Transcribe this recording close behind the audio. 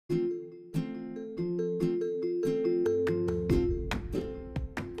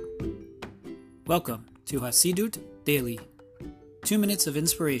Welcome to Hasidut Daily, 2 minutes of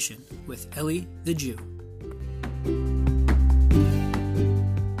inspiration with Eli the Jew.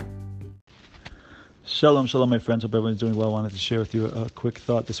 Shalom, my friends. Hope everyone's doing well. I wanted to share with you a quick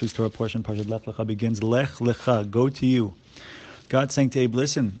thought. This week's Torah portion, Parshat Lech Lecha, begins, Lech Lecha, go to you. God's saying to Abe,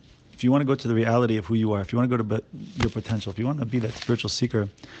 listen, if you want to go to the reality of who you are, if you want to go to your potential, if you want to be that spiritual seeker,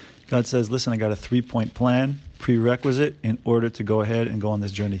 God says, listen, I got a 3-point plan, prerequisite, in order to go ahead and go on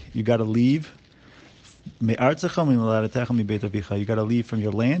this journey. You got to leave. You got to leave from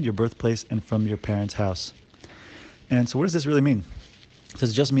your land, your birthplace, and from your parents' house. And so what does this really mean?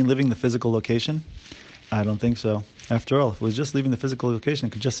 Does it just mean leaving the physical location? I don't think so. After all, if it was just leaving the physical location,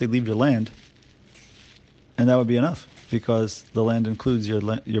 it could just say leave your land, and that would be enough, because the land includes your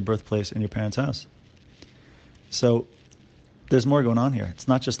birthplace and your parents' house. So there's more going on here. It's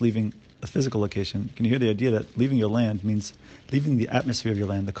not just leaving a physical location. Can you hear the idea that leaving your land means leaving the atmosphere of your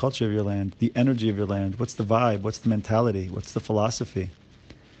land, the culture of your land, the energy of your land? What's the vibe? What's the mentality? What's the philosophy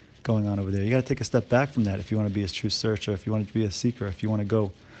going on over there? You got to take a step back from that if you want to be a true searcher, if you want to be a seeker, if you want to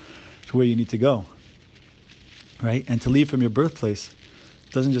go to where you need to go, right? And to leave from your birthplace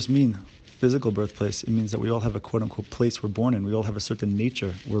doesn't just mean physical birthplace. It means that we all have a quote-unquote place we're born in. We all have a certain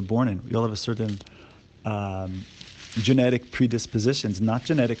nature we're born in. We all have a certain genetic predispositions, not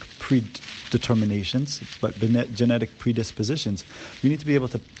genetic predeterminations, but genetic predispositions. We need to be able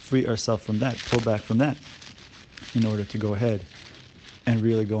to free ourselves from that, pull back from that, in order to go ahead and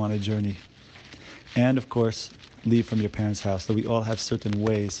really go on a journey. And of course, leave from your parents' house. So we all have certain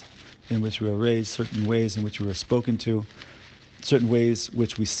ways in which we were raised, certain ways in which we were spoken to, certain ways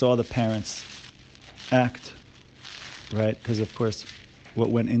which we saw the parents act, right? Because of course, what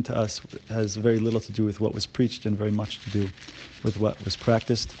went into us has very little to do with what was preached and very much to do with what was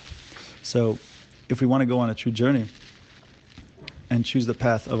practiced. So if we want to go on a true journey and choose the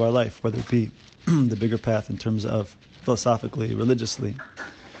path of our life, whether it be the bigger path in terms of philosophically, religiously,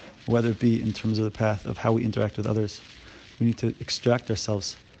 whether it be in terms of the path of how we interact with others, we need to extract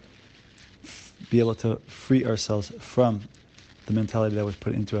ourselves, be able to free ourselves from the mentality that was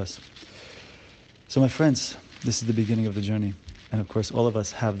put into us. So my friends, this is the beginning of the journey. And of course, all of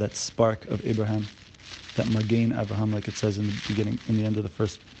us have that spark of Abraham, that Magain Abraham, like it says in the beginning, in the end of the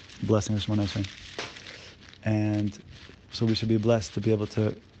first blessing of Shemona Esrei. And so we should be blessed to be able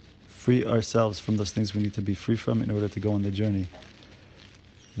to free ourselves from those things we need to be free from in order to go on the journey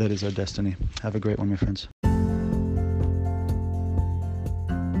that is our destiny. Have a great one, my friends.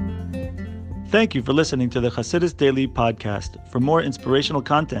 Thank you for listening to the Hasidus Daily Podcast. For more inspirational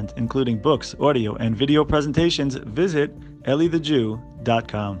content, including books, audio, and video presentations, visit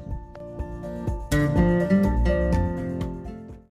EliTheJew.com.